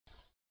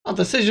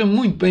Malta, sejam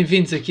muito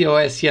bem-vindos aqui ao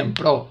OSM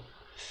PRO.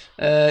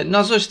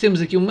 Nós hoje temos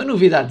aqui uma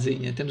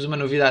novidadezinha. Temos uma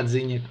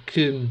novidadezinha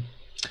que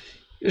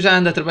eu já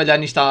ando a trabalhar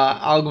nisto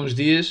há alguns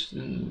dias,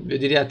 eu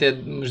diria até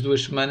umas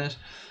 2 semanas.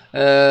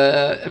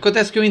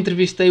 Acontece que eu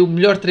entrevistei o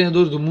melhor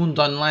treinador do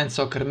mundo online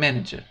Soccer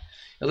Manager.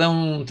 Ele é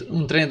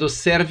um treinador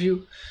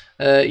sérvio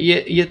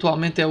e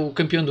atualmente é o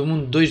campeão do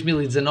mundo de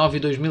 2019 e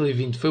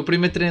 2020. Foi o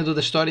primeiro treinador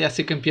da história a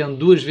ser campeão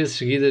 2 vezes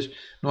seguidas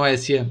no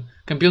OSM.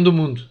 Campeão do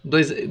mundo,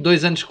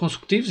 dois anos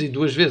consecutivos e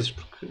 2 vezes,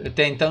 porque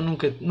até então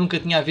nunca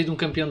tinha havido um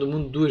campeão do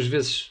mundo 2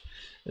 vezes,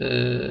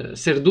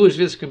 ser 2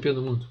 vezes campeão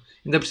do mundo,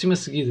 ainda por cima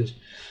seguidas.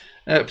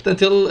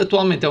 Portanto, ele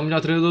atualmente é o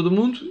melhor treinador do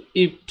mundo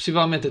e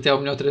possivelmente até é o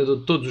melhor treinador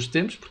de todos os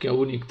tempos, porque é o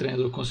único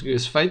treinador que conseguiu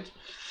esse feito.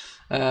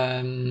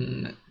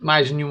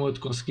 Mais nenhum outro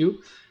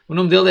conseguiu. O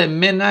nome dele é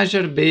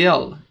Manager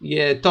BL e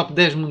é top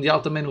 10 mundial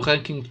também no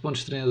ranking de pontos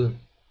de treinador.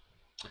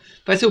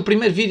 Vai ser o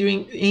primeiro vídeo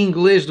em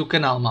inglês do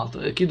canal,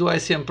 malta. Aqui do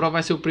OSM PRO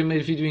vai ser o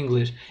primeiro vídeo em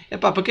inglês.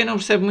 Para quem não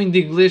percebe muito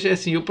de inglês, é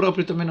assim, eu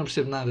próprio também não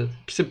percebo nada.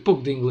 Percebo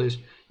pouco de inglês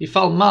e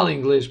falo mal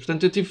inglês.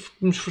 Portanto, eu tive que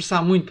me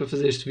esforçar muito para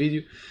fazer este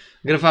vídeo,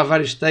 gravar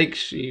vários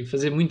takes e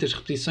fazer muitas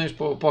repetições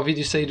para o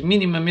vídeo sair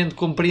minimamente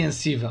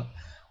compreensível.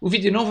 O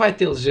vídeo não vai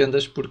ter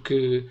legendas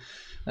porque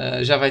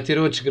já vai ter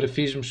outros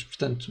grafismos,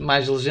 portanto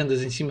mais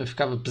legendas em cima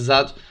ficava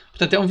pesado.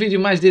 Portanto é um vídeo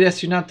mais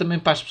direcionado também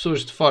para as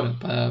pessoas de fora,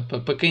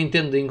 para quem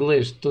entende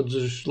inglês de todos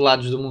os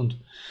lados do mundo.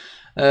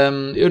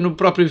 Eu no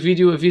próprio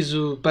vídeo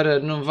aviso para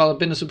não vale a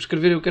pena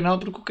subscrever o canal,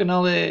 porque o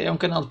canal é um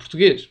canal de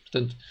português,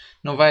 portanto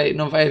não vai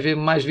haver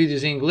mais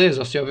vídeos em inglês,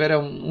 ou se houver é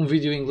um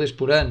vídeo em inglês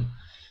por ano.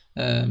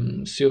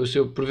 Se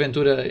eu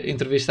porventura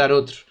entrevistar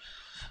outro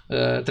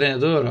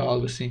treinador ou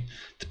algo assim.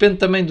 Depende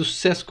também do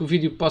sucesso que o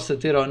vídeo possa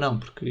ter ou não,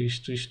 porque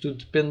isto tudo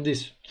depende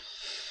disso.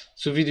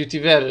 Se o vídeo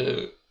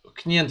tiver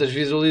 500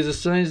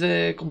 visualizações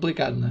é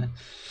complicado, não é?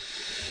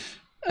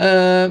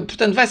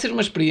 Portanto, vai ser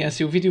uma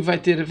experiência. O vídeo vai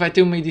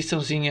ter uma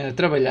ediçãozinha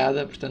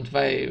trabalhada, portanto,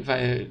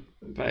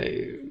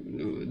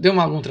 deu-me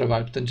algum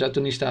trabalho. Portanto, já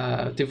estou nisto,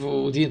 tive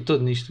o dia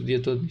todo nisto.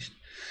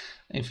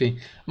 Enfim,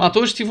 malta,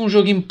 hoje tive um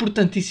jogo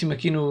importantíssimo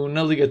aqui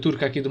na Liga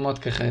Turca, aqui do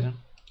modo carreira.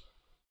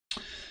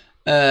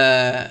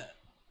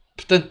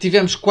 Portanto,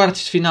 tivemos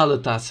quartos de final da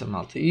taça,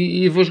 malta.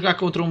 E vou jogar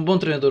contra um bom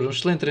treinador, um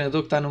excelente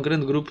treinador que está num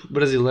grande grupo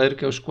brasileiro,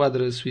 que é o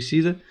Esquadra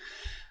Suicida.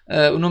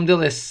 O nome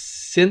dele é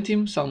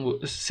Cêntimo, é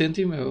o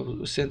Cêntimo,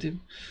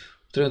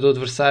 o treinador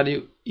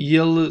adversário. E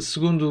ele,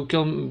 segundo o que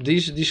ele me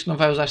diz que não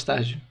vai usar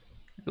estágio.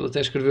 Ele até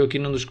escreveu aqui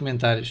num dos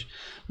comentários.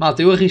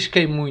 Malta, eu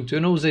arrisquei muito,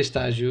 eu não usei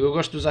estágio. Eu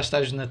gosto de usar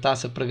estágio na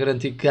taça para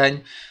garantir que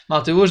ganho.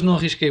 Malta, eu hoje não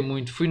arrisquei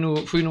muito. Fui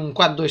num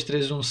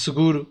 4-2-3-1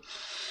 seguro.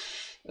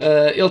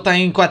 Ele está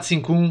em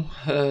 4-5-1.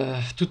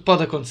 Tudo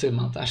pode acontecer,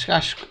 malta.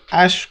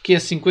 Acho que é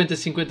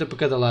 50-50 para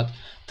cada lado.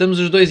 Estamos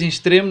os dois em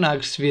extremo na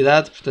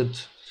agressividade,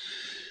 portanto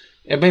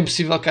é bem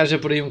possível que haja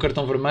por aí um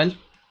cartão vermelho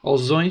ou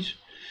lesões.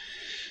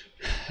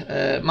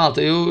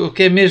 Malta, eu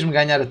quero mesmo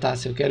ganhar a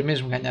taça.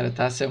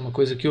 É uma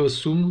coisa que eu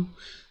assumo.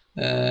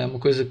 Uma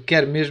coisa que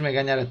quero mesmo é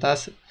ganhar a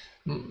taça,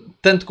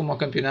 tanto como ao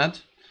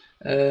campeonato.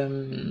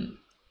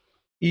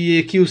 E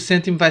aqui o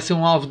Cêntimo vai ser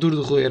um alvo duro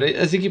de roer.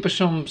 As equipas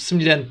são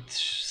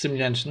semelhantes.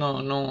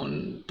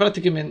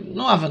 Praticamente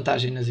não há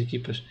vantagem nas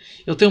equipas.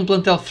 Ele tem um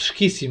plantel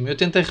fresquíssimo. Eu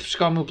tentei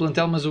refrescar o meu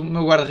plantel, mas o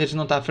meu guarda-redes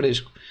não está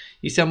fresco.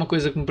 Isso é uma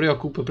coisa que me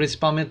preocupa,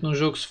 principalmente num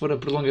jogo se for a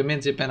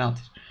prolongamentos e a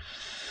penaltis.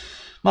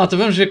 Malta,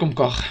 vamos ver como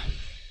corre.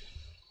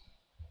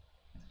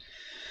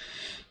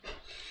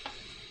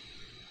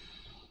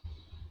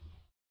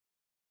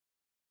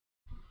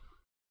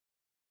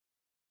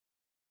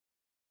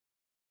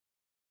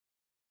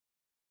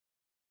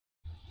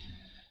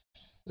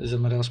 Dois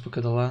amarelos para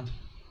cada lado.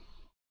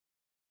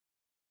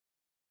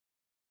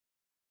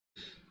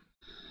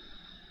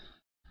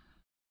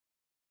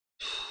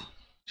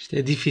 Isto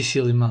é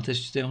difícil, malta.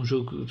 Isto é um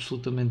jogo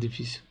absolutamente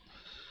difícil.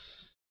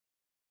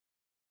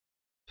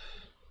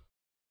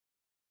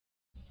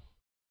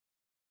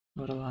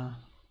 Bora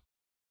lá.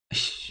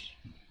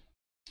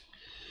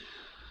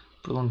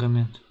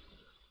 Prolongamento.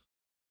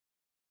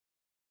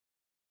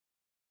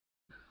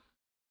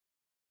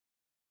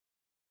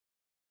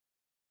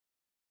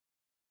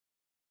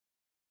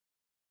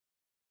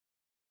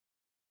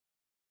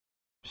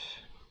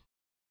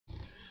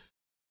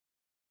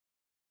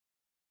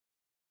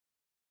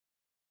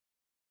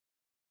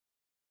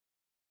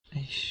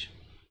 Ixi.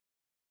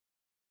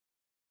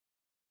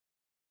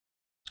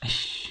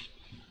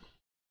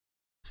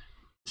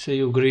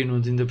 Saiu o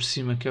Greenwood ainda por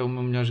cima, que é o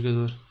meu melhor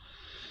jogador.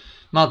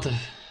 Malta,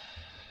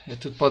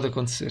 tudo pode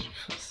acontecer.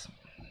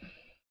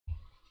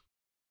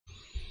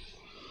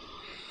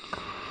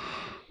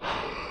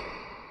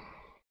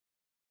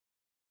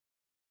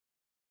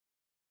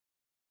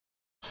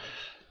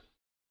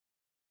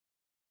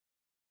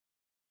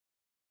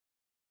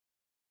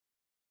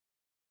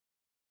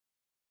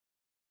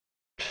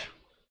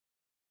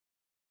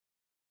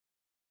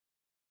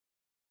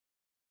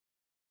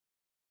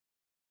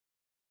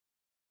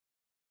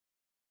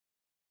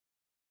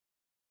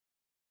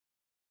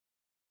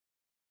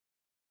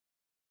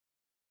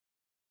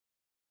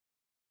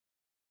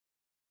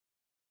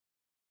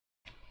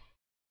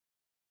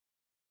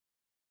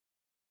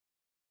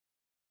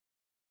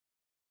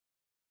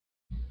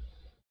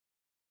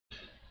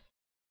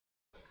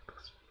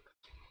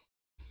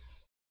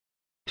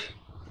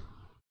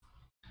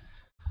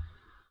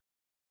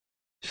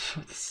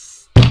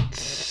 Foda-se.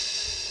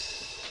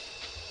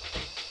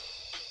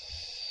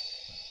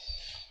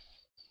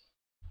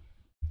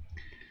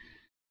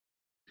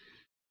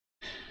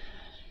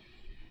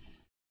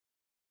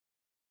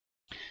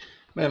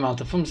 Bem,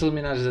 malta, fomos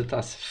eliminados da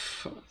taça.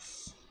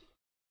 Foda-se.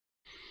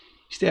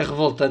 Isto é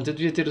revoltante. Eu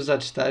devia ter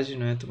usado estágio,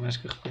 não é? Estou mais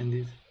que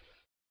arrependido.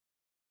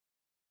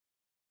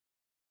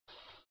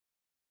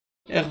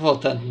 É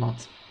revoltante,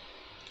 malta.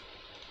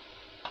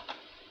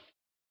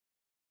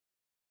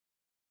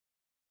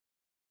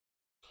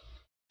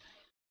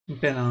 Em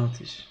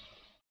penaltis.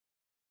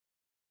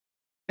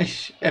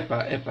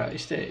 Epá,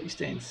 isto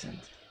é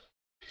indecente.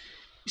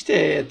 Isto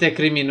é até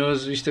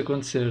criminoso isto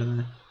acontecer,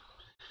 não é?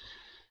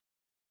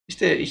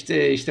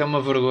 Isto é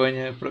uma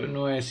vergonha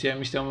no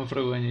OSM, isto é uma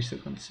vergonha isto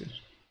acontecer.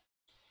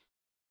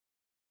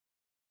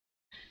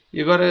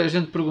 E agora a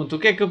gente pergunta, o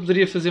que é que eu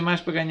poderia fazer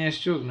mais para ganhar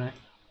este jogo, não é?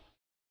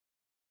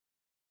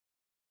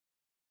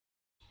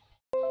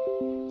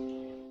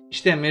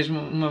 Isto é mesmo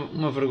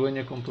uma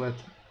vergonha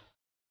completa.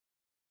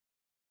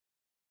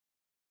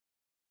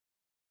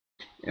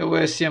 É o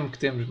OSM que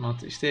temos,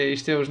 malta. Isto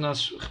é os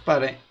nossos...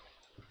 Reparem,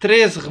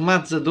 13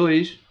 remates a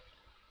 2,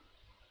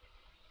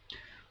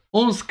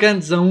 11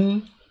 cantos a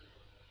 1,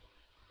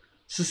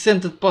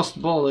 60 de posse de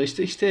bola.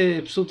 Isto é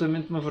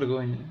absolutamente uma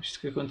vergonha. Isto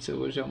que aconteceu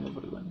hoje é uma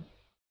vergonha.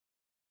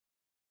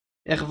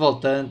 É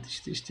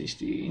revoltante.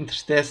 Isto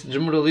entristece,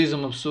 desmoraliza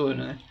uma pessoa,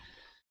 não é?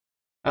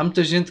 Há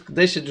muita gente que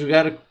deixa de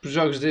jogar por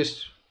jogos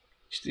destes.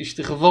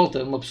 Isto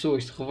revolta uma pessoa,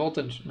 isto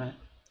revolta-nos, não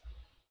é?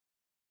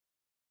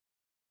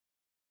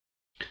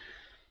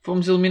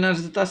 Fomos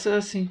eliminados da taça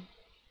assim.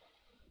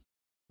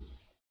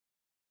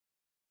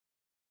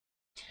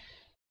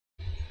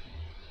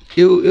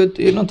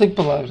 Eu não tenho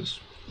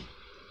palavras.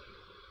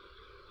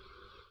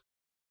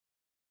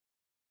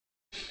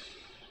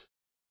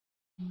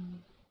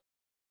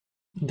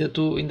 Ainda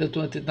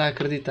estou a tentar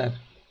acreditar.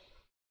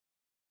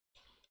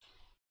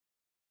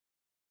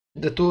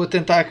 Ainda estou a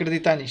tentar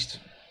acreditar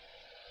nisto.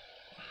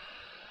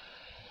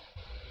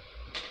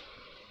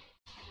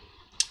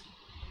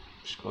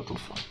 Buscar o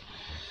telefone.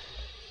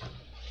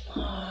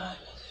 Ai,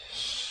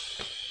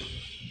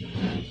 meu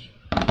Deus.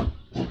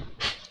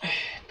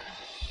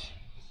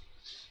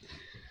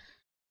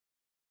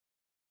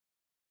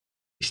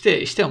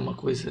 Isto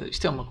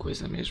é uma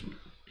coisa mesmo.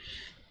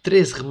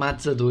 13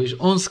 remates a 2,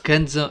 11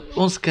 cantos a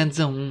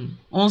 1.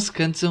 11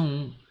 cantos a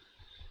 1.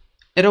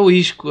 Era o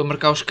Isco a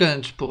marcar os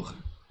cantos, porra.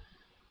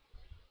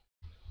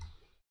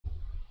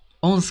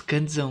 11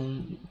 cantos a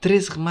 1.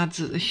 13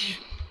 remates a...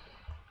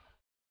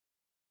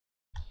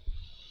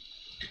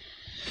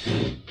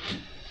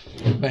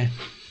 Bem.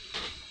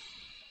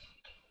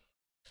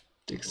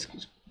 Tem que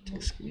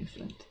seguir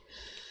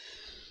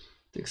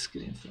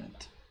em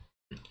frente.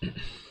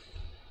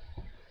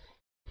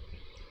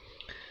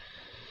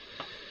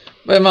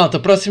 Bem, malta,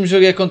 o próximo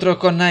jogo é contra o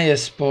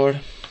Konayaspor.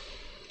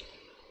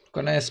 O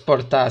Konayaspor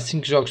está a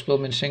 5 jogos pelo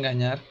menos sem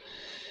ganhar.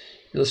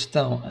 Eles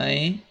estão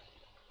em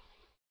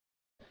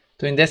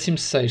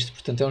 16º,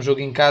 portanto é um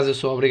jogo em casa, eu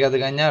sou obrigado a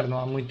ganhar, não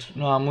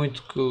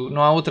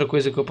há outra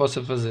coisa que eu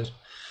possa fazer.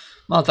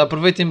 Malta,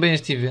 aproveitem bem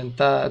este evento,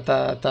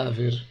 está a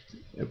ver.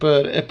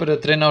 É para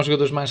treinar os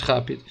jogadores mais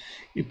rápido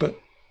e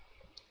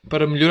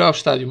para melhorar o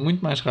estádio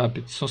muito mais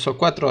rápido. São só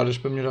 4 horas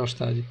para melhorar o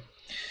estádio.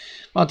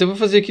 Malta, eu vou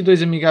fazer aqui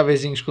 2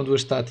 amigáveis com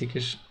 2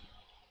 táticas.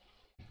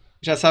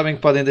 Já sabem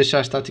que podem deixar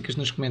as táticas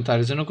nos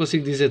comentários. Eu não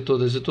consigo dizer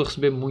todas, eu estou a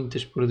receber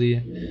muitas por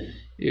dia.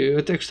 Eu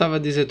até gostava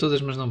de dizer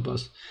todas, mas não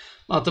posso.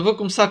 Malta, vou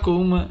começar com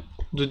uma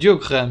do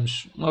Diogo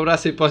Ramos. Um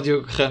abraço aí para o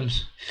Diogo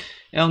Ramos.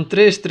 É um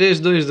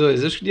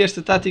 3-3-2-2. Eu escolhi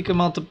esta tática,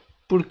 malta,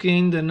 porque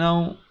ainda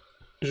não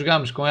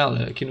jogámos com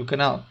ela aqui no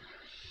canal.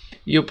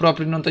 E eu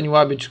próprio não tenho o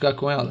hábito de jogar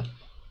com ela.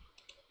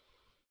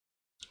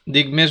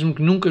 Digo mesmo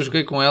que nunca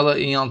joguei com ela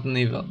em alto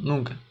nível.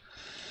 Nunca.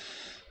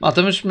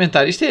 Malta, vamos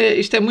experimentar. Isto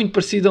é muito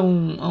parecido a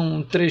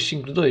um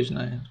 3-5-2,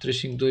 não é?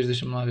 3-5-2,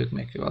 deixa-me lá ver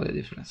qual é a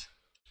diferença.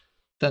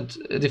 Portanto,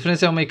 a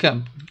diferença é o meio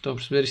campo. Estão a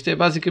perceber? Isto é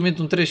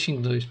basicamente um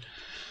 3-5-2.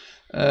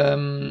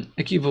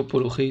 Aqui vou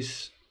pôr o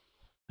Rice.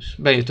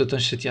 Bem, eu estou tão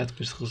chateado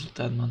com este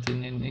resultado, malta,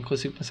 nem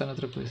consigo pensar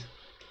noutra coisa.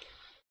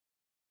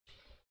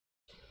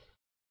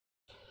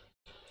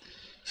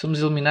 Somos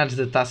eliminados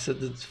da taça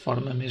de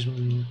forma mesmo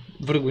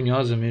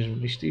vergonhosa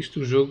mesmo.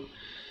 Isto o jogo...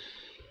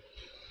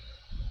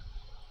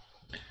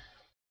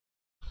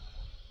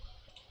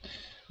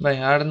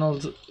 Bem,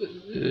 Arnold,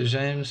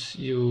 James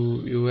e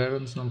o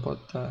Aarons não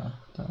pode estar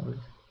ali.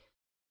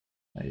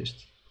 É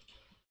este.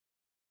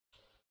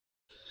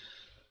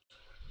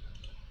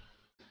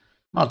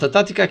 Malta, a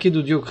tática aqui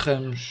do Diogo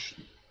Ramos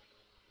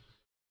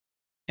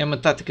é uma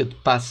tática de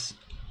passe.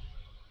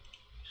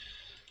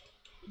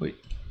 Ui.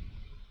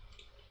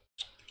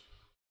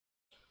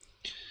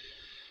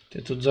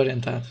 Estou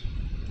desorientado.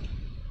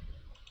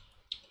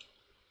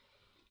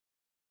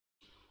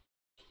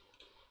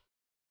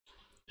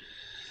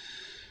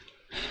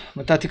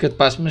 Uma tática de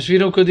passe, mas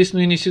viram o que eu disse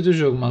no início do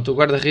jogo, malta. O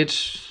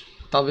guarda-redes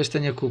talvez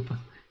tenha culpa.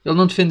 Ele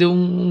não defendeu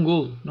um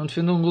golo, não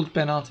defendeu um golo de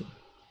penalti.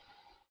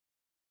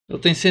 Ele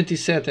tem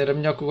 107, era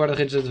melhor que o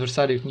guarda-redes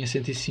adversário que tinha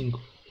 105.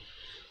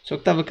 Só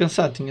que estava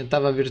cansado,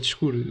 estava a ver de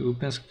escuro. Eu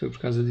penso que foi por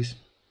causa disso.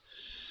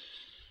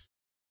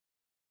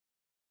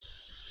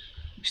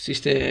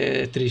 Isto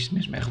é triste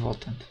mesmo, é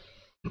revoltante.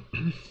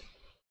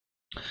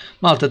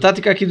 Malta,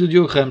 tática aqui do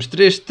Diogo Ramos.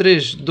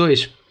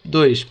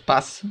 3-3-2-2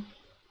 passe.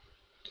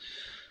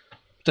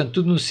 Portanto,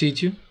 tudo no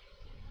sítio.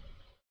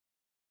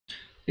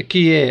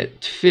 Aqui é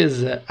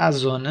defesa à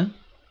zona.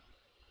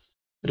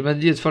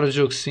 Armadilha de fora de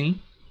jogo, sim.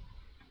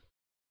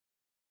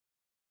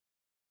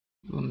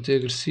 Vou meter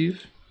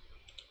agressivo.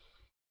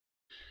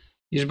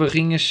 E as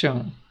barrinhas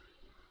são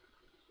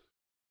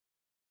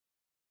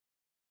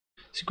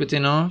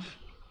 59,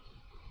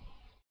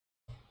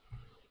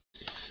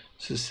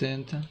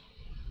 60,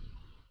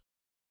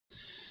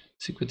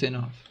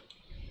 59.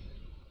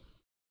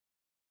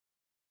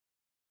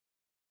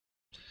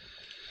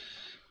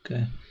 Ok.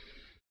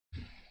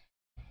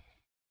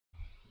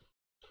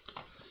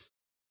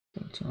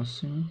 Então, são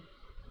assim.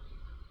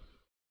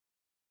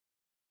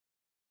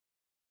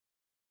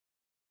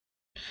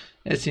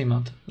 É assim,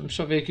 malta. Vamos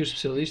só ver aqui os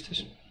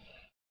especialistas.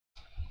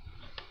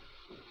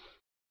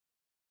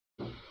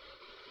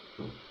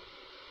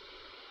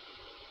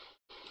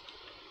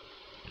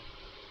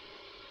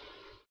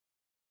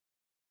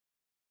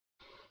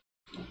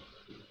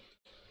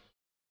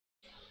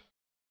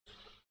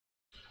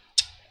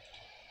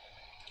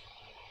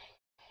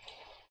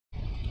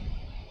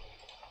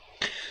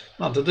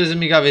 Malta, dois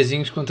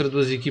amigáveis contra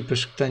duas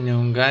equipas que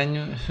tenham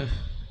ganho.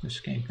 Mas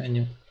quem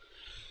ganhou?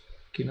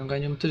 Aqui não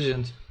ganhou muita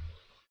gente.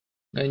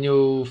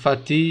 Ganhou o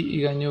Fatih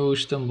e ganhou o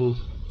Istambul.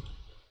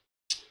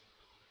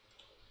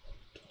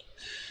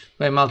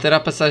 Bem, malta, era a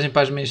passagem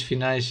para as meias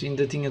finais.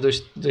 Ainda tinha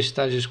dois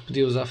estágios que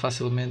podia usar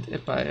facilmente.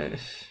 Epá,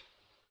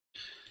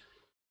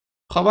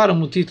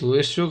 roubaram-me o título.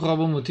 Este jogo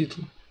roubou-me o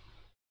título.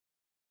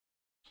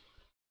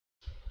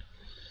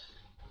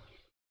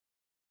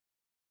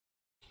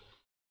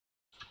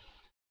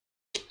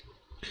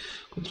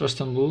 Contra o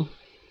Istambul.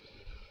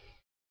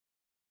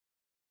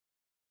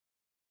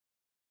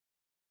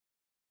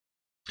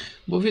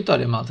 Boa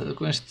vitória, malta.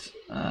 Com este...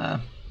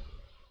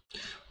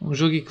 um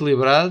jogo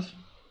equilibrado.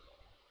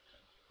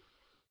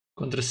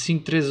 Contra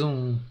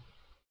 5-3-1-1.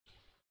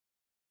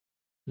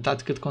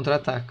 Tática de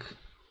contra-ataque.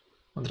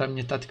 Contra a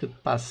minha tática de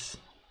passe.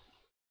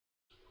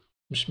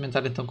 Vamos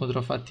experimentar então contra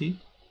o Fatih.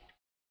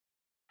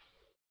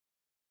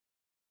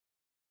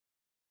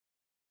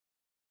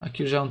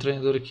 Aqui já um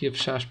treinador aqui a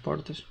fechar as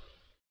portas.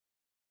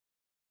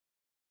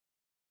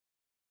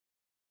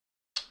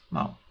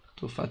 Mal.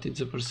 O Fatih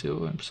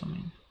desapareceu, é impressão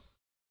minha.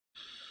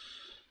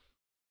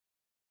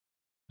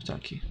 Está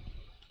aqui.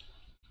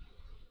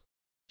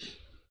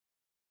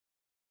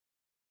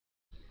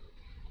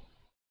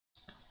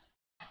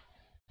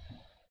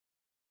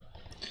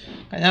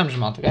 Ganhámos,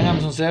 malta.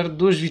 Ganhámos 1-0,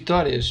 2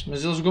 vitórias.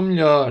 Mas ele jogou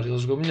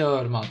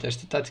melhor, malta.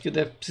 Esta tática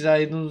deve precisar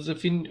aí de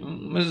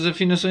umas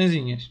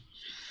afinaçõezinhas.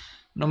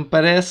 Não me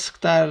parece que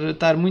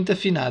estar muito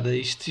afinada.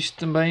 Isto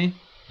também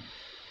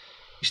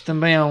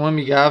é um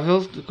amigável.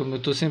 Como eu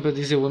estou sempre a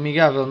dizer, o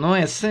amigável não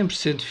é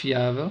 100%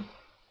 fiável.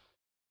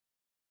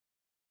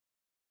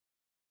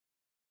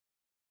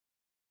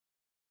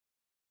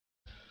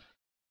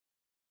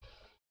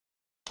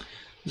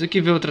 Vamos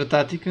aqui ver outra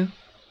tática.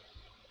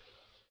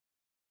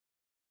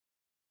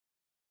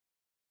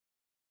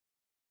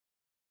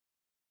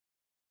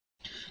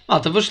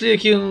 Malta, vou escolher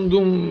aqui de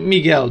um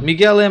Miguel.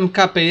 Miguel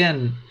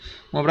MKPN.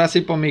 Um abraço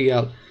aí para o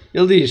Miguel.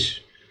 Ele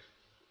diz...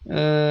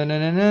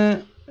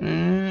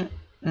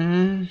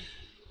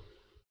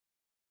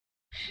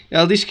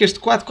 Ele diz que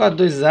este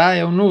 4-4-2A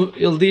é um novo...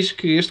 Ele diz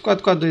que este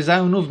 4-4-2A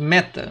é um novo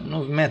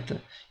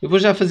meta. Eu vou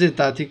já fazer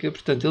tática.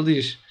 Portanto, ele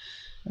diz...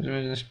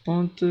 Nas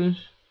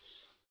pontas...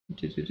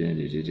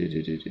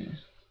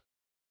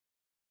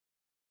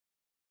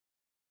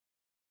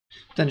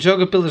 Portanto,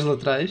 joga pelas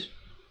laterais.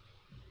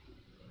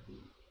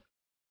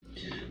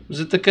 Os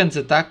atacantes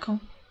atacam.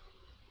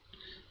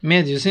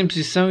 Médios em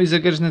posição e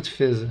zagueiros na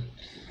defesa.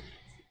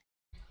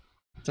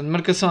 Portanto,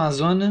 marcação à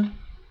zona.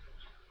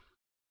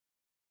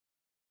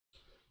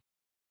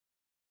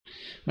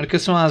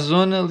 Marcação à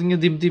zona, linha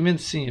de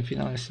impedimento, sim,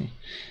 afinal é assim.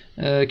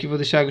 Aqui vou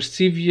deixar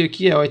agressivo e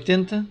aqui é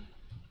 80.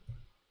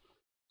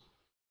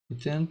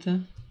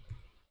 80.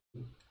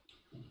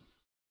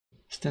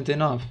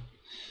 79.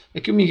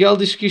 Aqui o Miguel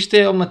diz que isto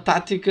é uma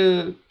tática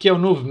que é o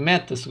novo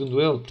meta, segundo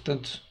ele.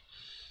 Portanto,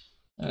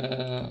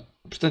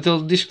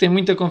 ele diz que tem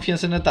muita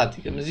confiança na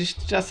tática. Mas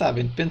isto já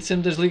sabem, depende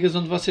sempre das ligas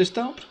onde vocês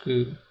estão,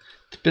 porque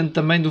depende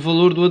também do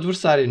valor do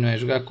adversário, não é?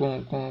 Jogar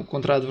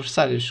contra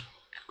adversários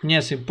que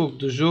conhecem pouco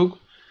do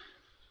jogo,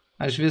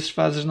 às vezes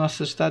faz as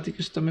nossas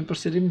táticas também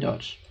parecerem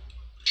melhores.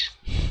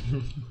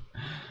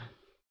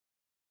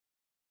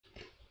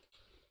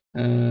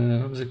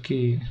 Vamos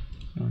aqui.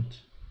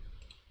 Pronto.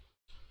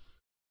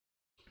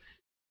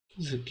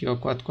 Vamos aqui ao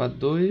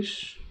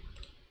 4-4-2.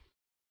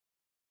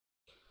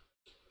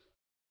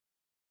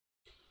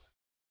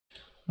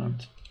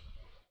 Pronto.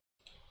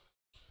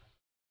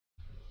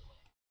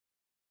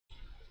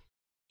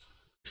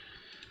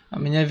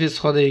 Amanhã vê se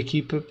roda a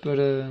equipa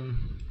para...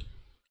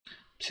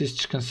 Preciso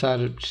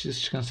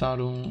descansar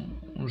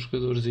uns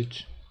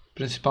jogadorzitos.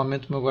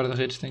 Principalmente o meu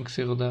guarda-redes tem que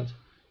ser rodado.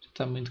 Já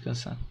está muito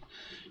cansado.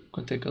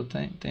 Quanto é que ele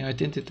tem? Tem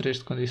 83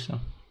 de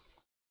condição.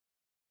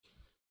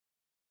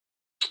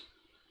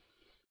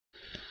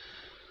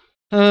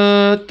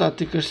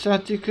 Táticas.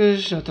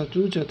 Já está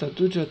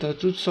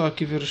tudo. Só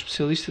aqui ver os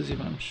especialistas e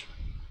vamos.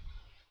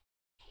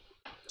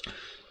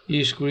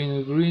 Isto,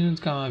 green,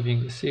 calma,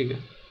 vinga, siga.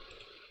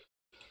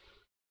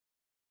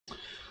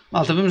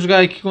 Malta, vamos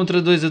jogar aqui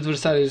contra dois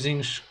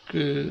adversáriozinhos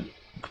que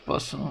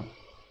possam...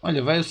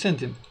 Olha, vai o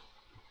cêntimo.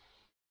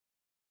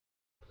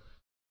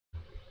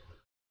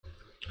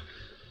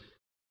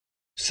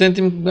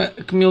 Cêntimo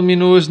que me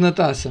eliminou hoje na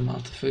taça,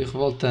 malta. Foi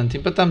revoltante.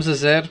 Empatámos a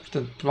 0,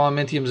 portanto,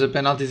 provavelmente íamos a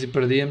penaltis e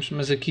perdíamos,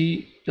 mas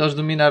aqui eles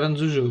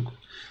dominaram-nos o jogo.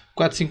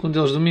 4-5-1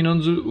 deles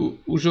dominou-nos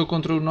o jogo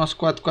contra o nosso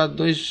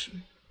 4-4-2,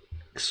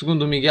 que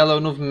segundo o Miguel é o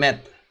novo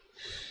meta.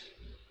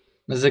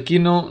 Mas aqui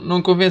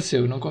não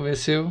convenceu.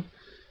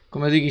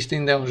 Como eu digo, isto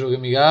ainda é um jogo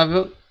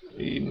amigável,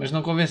 mas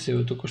não convenceu.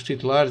 Eu estou com os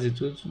titulares e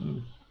tudo.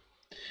 Vamos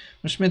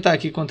experimentar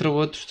aqui contra o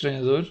outro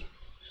treinador.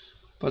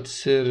 Pode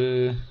ser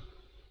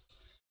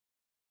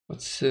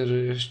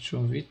este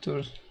João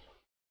Vitor.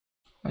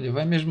 Olha,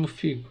 vai mesmo o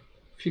Figo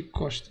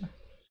Costa,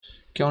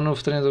 que é um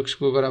novo treinador que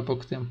chegou agora há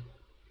pouco tempo.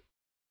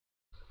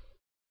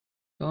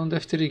 Ele não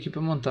deve ter a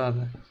equipa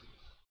montada.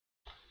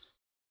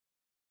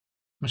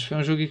 Mas foi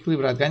um jogo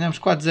equilibrado. Ganhámos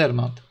 4-0,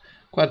 malta.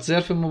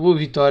 4-0 foi uma boa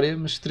vitória,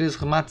 mas 13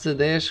 remates a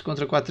 10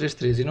 contra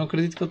 4-3-3. E não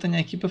acredito que ele tenha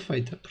a equipa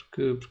feita,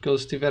 porque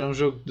eles tiveram um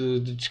jogo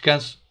de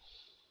descanso.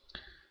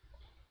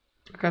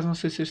 Por acaso não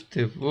sei se este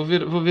teve. Vou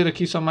ver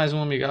aqui só mais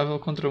um amigável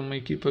contra uma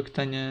equipa que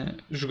tenha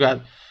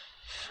jogado.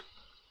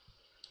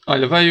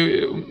 Olha,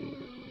 vai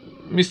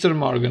o Mr.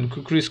 Morgan, que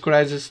o Chris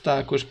Crisis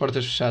está com as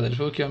portas fechadas.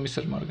 Vou aqui ao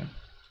Mr. Morgan.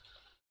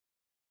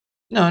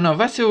 Não,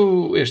 vai ser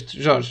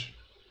este, Jorge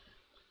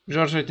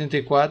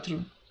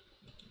 84.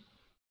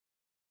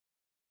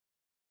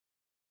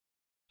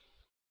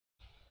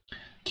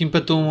 Que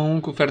empatou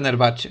 1-1 com o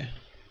Fenerbahçe.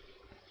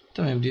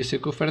 Também podia ser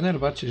com o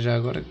Fenerbahçe, já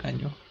agora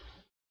ganhou.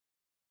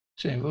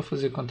 Sim, vou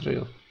fazer contra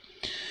ele.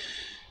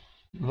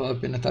 Não vale a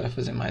pena estar a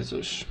fazer mais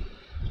hoje.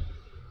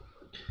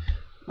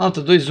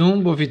 Malta,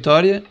 2-1, boa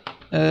vitória.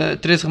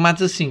 13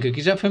 remates a 5.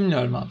 Aqui já foi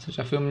melhor, malta.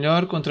 Já foi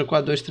melhor contra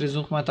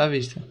 4-2-3-1 remate à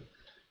vista.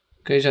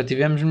 Ok, já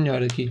tivemos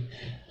melhor aqui.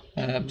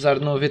 Apesar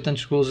de não haver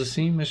tantos gols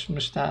assim, mas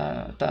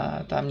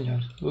está melhor.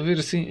 Vou ver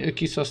assim,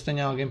 aqui só se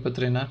tem alguém para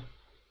treinar.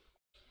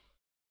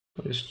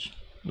 Por estes.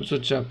 Os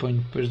outros já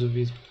ponho depois do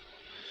vídeo.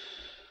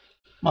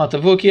 Malta,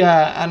 vou aqui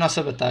à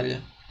nossa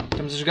batalha.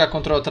 Estamos a jogar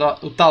contra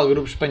o tal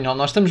grupo espanhol.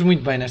 Nós estamos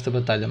muito bem nesta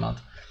batalha,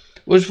 malta.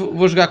 Hoje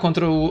vou jogar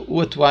contra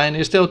o Atuine.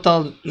 Este é o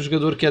tal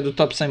jogador que é do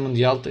top 100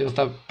 mundial. Ele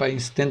está para em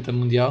 70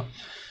 mundial.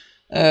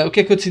 O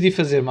que é que eu decidi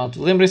fazer,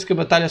 malta? Lembrem-se que a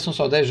batalha são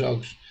só 10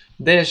 jogos.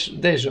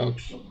 10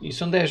 jogos. E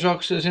são 10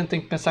 jogos, a gente tem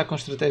que pensar com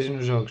estratégia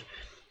nos jogos.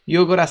 E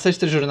eu agora, à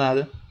sexta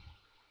jornada,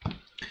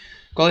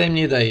 qual é a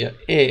minha ideia?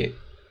 É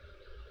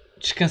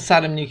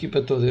descansar a minha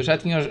equipa toda. Eu já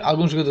tinha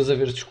alguns jogadores a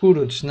verde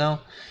escuro, outros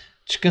não.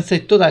 Descansei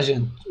toda a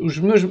gente. Os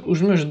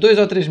meus 2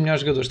 ou 3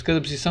 melhores jogadores de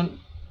cada posição,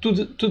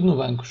 tudo no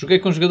banco. Joguei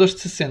com jogadores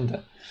de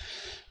 60.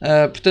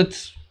 Portanto,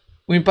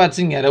 o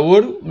empatezinho era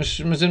ouro,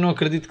 mas eu não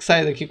acredito que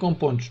saia daqui com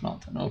pontos,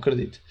 malta. Não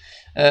acredito.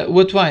 O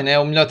Atuine é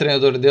o melhor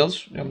treinador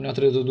deles, é o melhor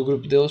treinador do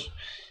grupo deles.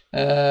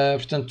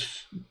 Portanto,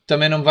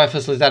 também não me vai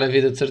facilitar a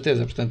vida de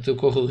certeza. Portanto, eu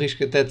corro o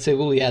risco até de ser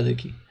goleado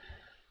aqui.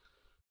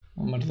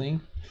 O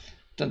Marlinho.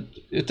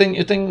 Portanto, eu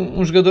tenho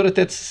um jogador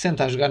até de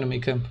 60 a jogar no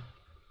meio campo.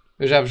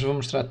 Eu já vos vou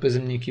mostrar depois a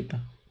minha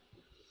equipa.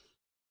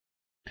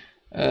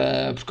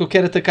 Porque eu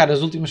quero atacar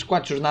as últimas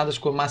 4 jornadas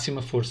com a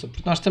máxima força.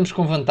 Porque nós estamos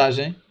com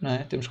vantagem, não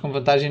é? Temos com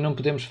vantagem e não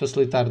podemos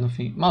facilitar no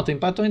fim. Malta,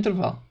 empate ao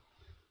intervalo.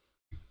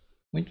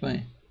 Muito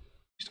bem.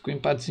 Isto com o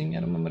empatezinho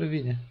era uma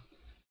maravilha.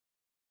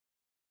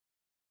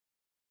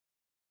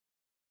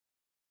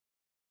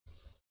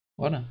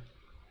 Bora.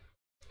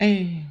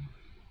 Ei.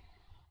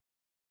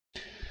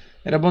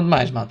 Era bom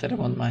demais, malta. Era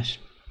bom demais.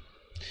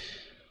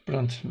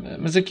 Pronto.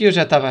 Mas aqui eu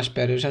já estava à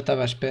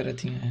espera.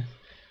 Tinha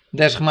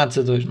 10 remates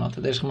a 2,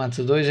 malta. 10 remates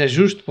a 2. É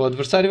justo. Para o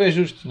adversário é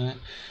justo, não é?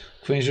 O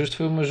que foi injusto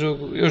foi o meu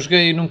jogo. Eu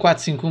joguei num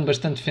 4-5-1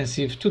 bastante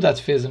defensivo. Tudo à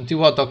defesa. Meti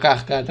o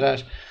autocarro cá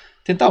atrás.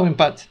 Tentar o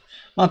empate.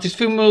 Malta, isto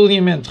foi o meu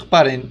alinhamento.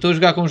 Reparem. Estou a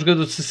jogar com um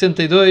jogador de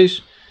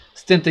 62,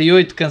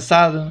 78,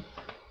 cansado.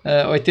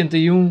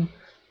 81,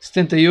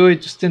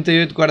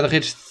 78,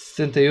 guarda-redes de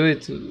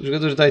 78,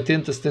 jogadores de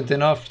 80,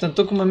 79. Portanto,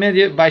 estou com uma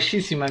média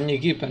baixíssima a minha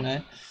equipa, não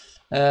é?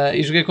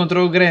 E joguei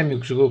contra o Grêmio,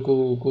 que jogou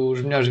com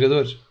os melhores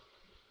jogadores.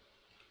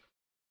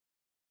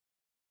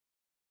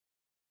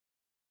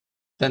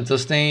 Portanto,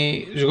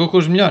 jogou com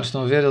os melhores,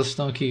 estão a ver? Eles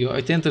estão aqui,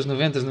 80,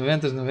 90,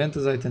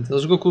 80.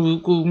 Ele jogou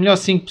com o melhor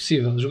 5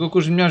 possível, jogou com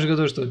os melhores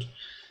jogadores todos.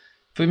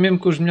 Foi mesmo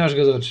com os melhores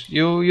jogadores. E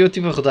eu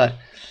estive a rodar.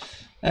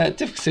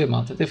 Teve que ser,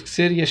 malta, teve que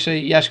ser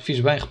e acho que fiz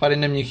bem. Reparem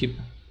na minha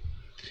equipa.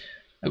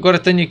 Agora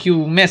tenho aqui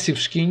o Messi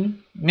fresquinho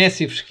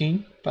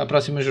para a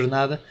próxima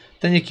jornada.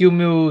 Tenho aqui o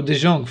meu De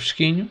Jong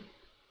fresquinho.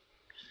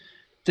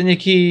 Tenho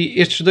aqui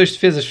estes 2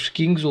 defesas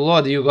fresquinhos, o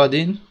Lodi e o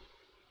Godin.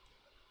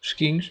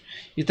 fresquinhos.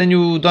 E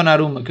tenho o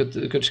Donnarumma que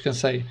eu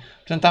descansei.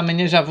 Portanto,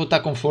 amanhã já vou estar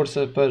com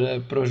força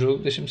para o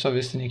jogo. Deixa-me só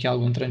ver se tenho aqui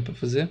algum treino para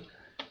fazer.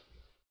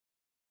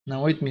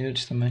 Não, 8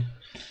 minutos também.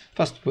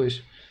 Faço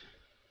depois.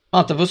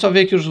 Malta, vou só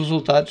ver aqui os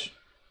resultados.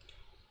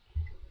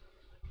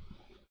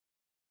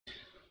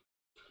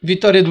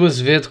 Vitória do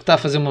Azevedo, que está a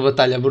fazer uma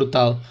batalha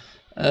brutal.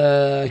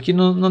 Aqui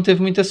não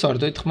teve muita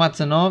sorte. 8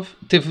 remates a 9.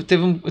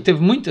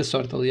 Teve muita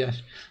sorte,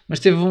 aliás. Mas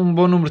teve um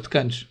bom número de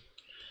cantos.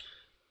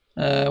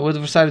 O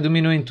adversário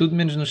dominou em tudo,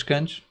 menos nos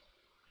cantos.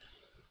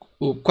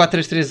 O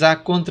 4-3-3-A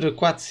contra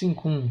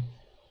 4-5-1.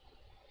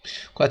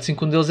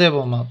 4-5-1 deles é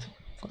bom, malta.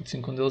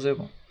 4-5-1 deles é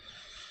bom.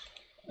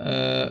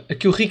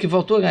 Aqui o Ricky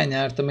voltou a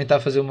ganhar. Também está a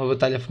fazer uma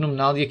batalha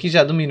fenomenal. E aqui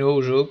já dominou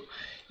o jogo.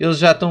 Eles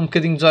já estão um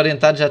bocadinho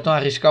desorientados. Já estão a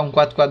arriscar um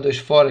 4-4-2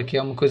 fora, que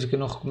é uma coisa que eu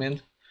não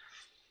recomendo.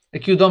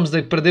 Aqui o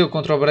Domesday perdeu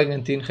contra o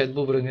Bragantino, Red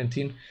Bull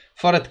Bragantino,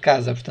 fora de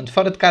casa. Portanto,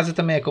 fora de casa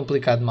também é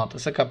complicado, malta,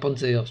 sacar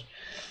pontos a eles.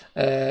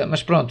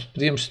 Mas pronto,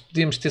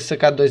 podíamos ter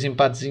sacado 2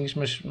 empatezinhos,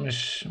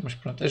 mas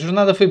pronto. A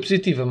jornada foi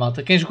positiva,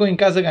 malta. Quem jogou em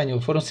casa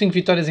ganhou. Foram 5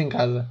 vitórias em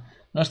casa.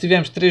 Nós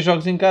tivemos 3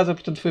 jogos em casa,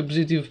 portanto foi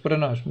positivo para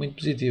nós. Muito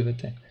positivo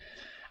até.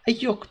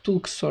 Ai, o Cthulhu,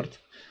 que sorte.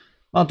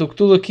 Malta, o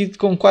Cthulhu aqui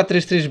com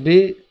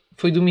 4-3-3-B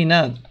foi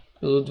dominado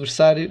pelo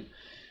adversário,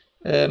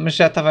 mas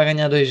já estava a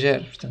ganhar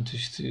 2-0. Portanto,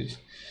 isto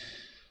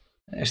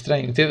é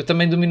estranho.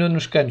 Também dominou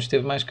nos cantos.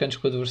 Teve mais cantos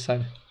que o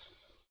adversário.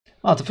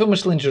 Malta, foi uma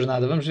excelente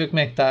jornada. Vamos ver como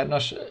é que está.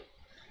 Nós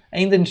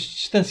ainda nos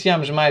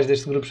distanciámos mais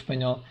deste grupo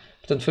espanhol.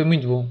 Portanto, foi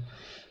muito bom.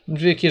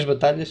 Vamos ver aqui as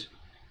batalhas.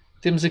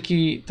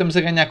 Estamos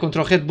a ganhar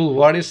contra o Red Bull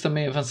Warriors.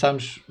 Também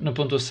avançámos na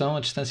pontuação,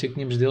 a distância que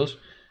tínhamos deles.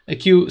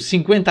 Aqui o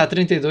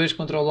 50-32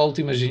 contra o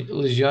Última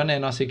Legião. É a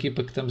nossa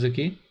equipa que estamos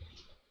aqui.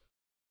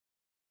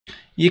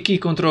 E aqui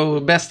contra o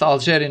Best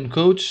Algerian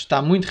Coach.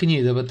 Está muito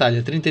renhida a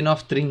batalha.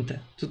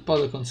 39-30. Tudo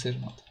pode acontecer,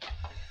 malta.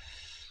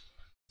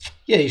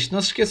 E é isto.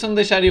 Não se esqueçam de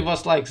deixar aí o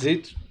vosso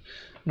likezito.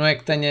 Não é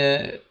que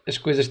as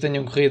coisas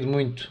tenham corrido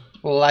muito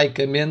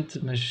laicamente,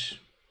 mas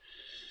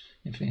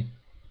enfim.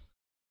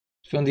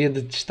 Foi um dia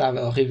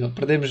detestável, horrível.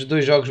 Perdemos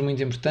 2 jogos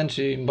muito importantes,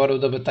 embora o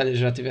da batalha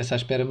já estivesse à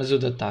espera, mas o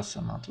da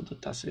taça, malta, o da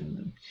taça,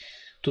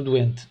 estou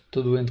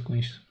doente com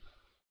isto.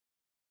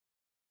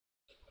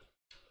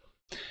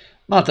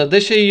 Malta,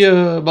 deixa aí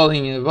a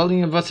bolinha.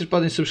 Vocês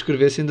podem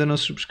subscrever se ainda não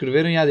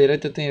subscreveram, e à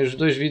direita tem os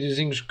 2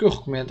 videozinhos que eu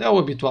recomendo. É o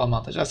habitual,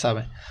 malta, já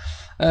sabem.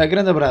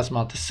 Grande abraço,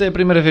 malta. Se é a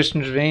primeira vez que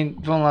nos veem,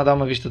 vão lá dar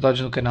uma vista a todos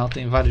no canal.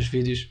 Tem vários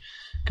vídeos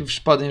que vos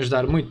podem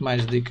ajudar muito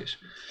mais dicas.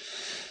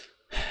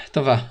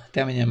 Então vá,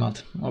 até amanhã,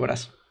 malta. Um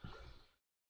abraço.